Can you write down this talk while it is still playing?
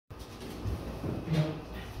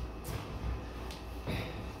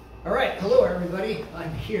All right, hello everybody.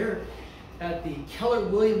 I'm here at the Keller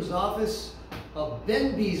Williams office of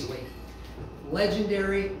Ben Beesley,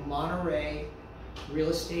 legendary Monterey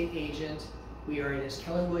real estate agent. We are in his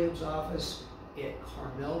Keller Williams office at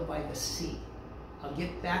Carmel by the sea. I'll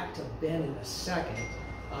get back to Ben in a second.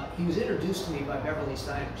 He was introduced to me by Beverly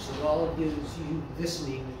Steiner, so all of you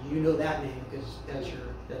listening, you know that name because that's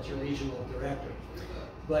your regional director.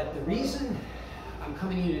 But the reason I'm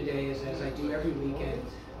coming to you today is, as I do every weekend,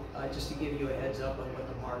 just to give you a heads up on what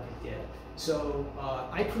the market did. So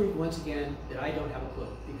I proved once again that I don't have a clue,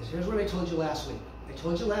 because here's what I told you last week. I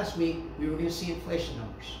told you last week we were going to see inflation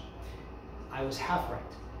numbers. I was half right.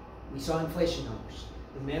 We saw inflation numbers.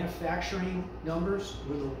 The manufacturing numbers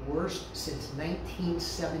were the worst since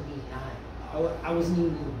 1979. I wasn't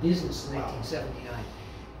even in the business in 1979.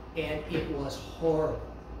 And it was horrible.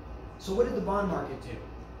 So what did the bond market do?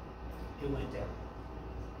 It went down.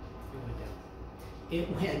 It went down. It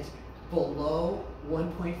went below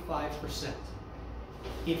 1.5%.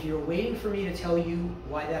 If you're waiting for me to tell you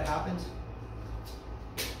why that happened,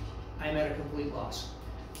 I'm at a complete loss.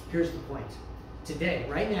 Here's the point. Today,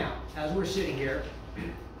 right now, as we're sitting here,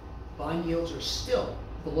 bond yields are still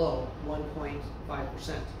below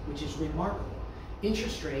 1.5%, which is remarkable.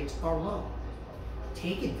 Interest rates are low.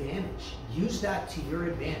 Take advantage. Use that to your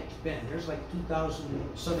advantage. Ben, there's like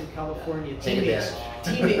 2,000 Southern California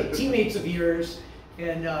teammates of yours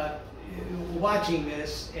and watching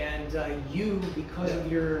this, and you, because of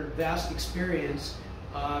your vast experience,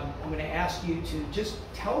 I'm going to ask you to just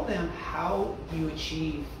tell them how you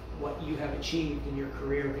achieve what you have achieved in your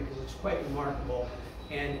career, because it's quite remarkable.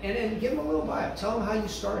 And give them a little bio. Tell them how you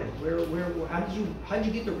started. How did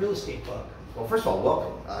you get the real estate bug? Well, first of all,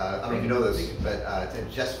 welcome. I don't know if you know this, but Ted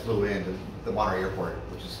just flew into the Monterey airport,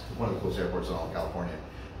 which is one of the coolest airports in all of California,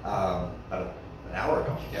 about an hour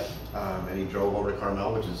ago. Yep. And he drove over to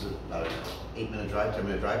Carmel, which is about an 8-minute drive,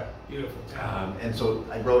 10-minute drive. Beautiful. And so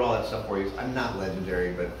I wrote all that stuff for you. I'm not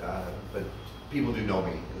legendary, but people do know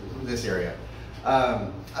me in this area.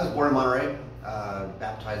 I was born in Monterey,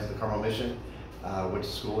 baptized at the Carmel Mission, went to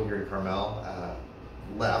school here in Carmel,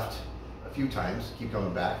 left a few times, keep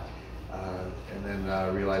coming back. And then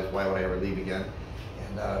realized, why would I ever leave again?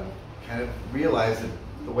 And kind of realized that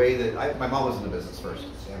the way that my mom was in the business first,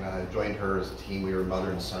 and I joined her as a team. We were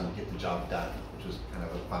mother and son, get the job done, which was kind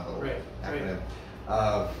of a fun little acronym.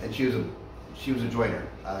 And she was a joiner.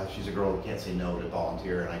 She's a girl who can't say no to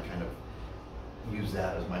volunteer, and I kind of use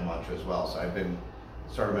that as my mantra as well. So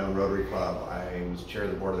started my own Rotary Club. I was chair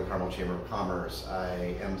of the board of the Carmel Chamber of Commerce.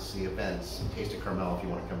 I MC events. Taste of Carmel, if you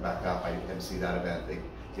want to come back up, I MC that event. They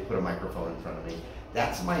put a microphone in front of me.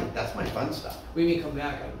 That's my fun stuff. We may come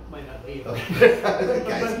back. I might not leave. Okay.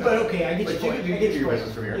 but okay, I get your point. You get your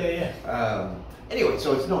business from here. Yeah. Anyway,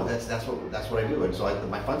 so that's what I do, and so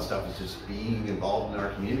my fun stuff is just being involved in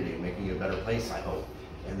our community and making it a better place, I hope.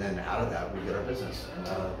 And then out of that, we get our business.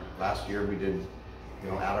 Last year we did,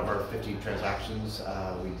 out of our 50 transactions,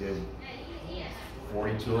 we did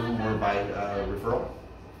 42 of them were by referral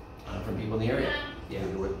from people in the area. Yeah,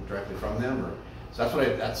 either directly from them or. So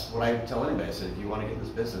that's what I tell anybody. I said, if you want to get in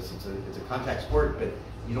this business, it's a contact sport, but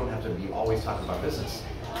you don't have to be always talking about business.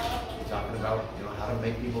 You're talking about how to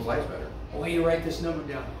make people's lives better. I want you to write this number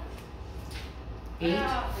down.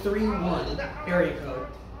 831 area code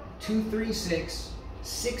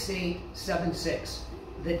 236-6876.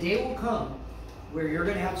 The day will come where you're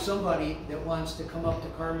going to have somebody that wants to come up to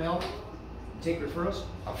Carmel and take referrals.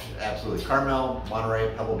 Absolutely. Carmel,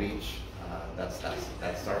 Monterey, Pebble Beach. That's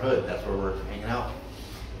our hood. That's where we're hanging out.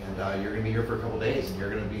 And you're going to be here for a couple days, and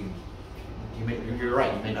you're going to be. You're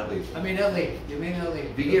right. You may not leave. I may not leave. You may not leave.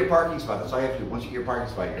 If you get your parking spot, that's all you have to do. Once you get your parking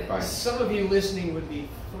spot, you're fine. Some of you listening would be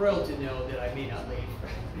thrilled to know that I may not leave.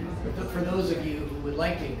 But for those of you who would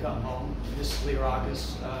like me to come home, this is Lee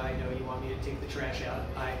Rockus. I know you want me to take the trash out.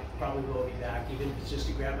 I probably will be back, even if it's just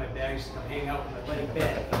to grab my bags and come hang out with my buddy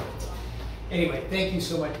Ben. Anyway, thank you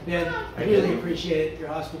so much, Ben. I really appreciate it, your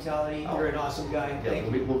hospitality. You're an awesome guy. Yeah,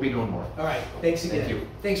 we'll be doing more. All right, thanks again. Thank you.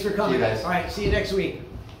 Thanks for coming. See you guys. All right, see you next week.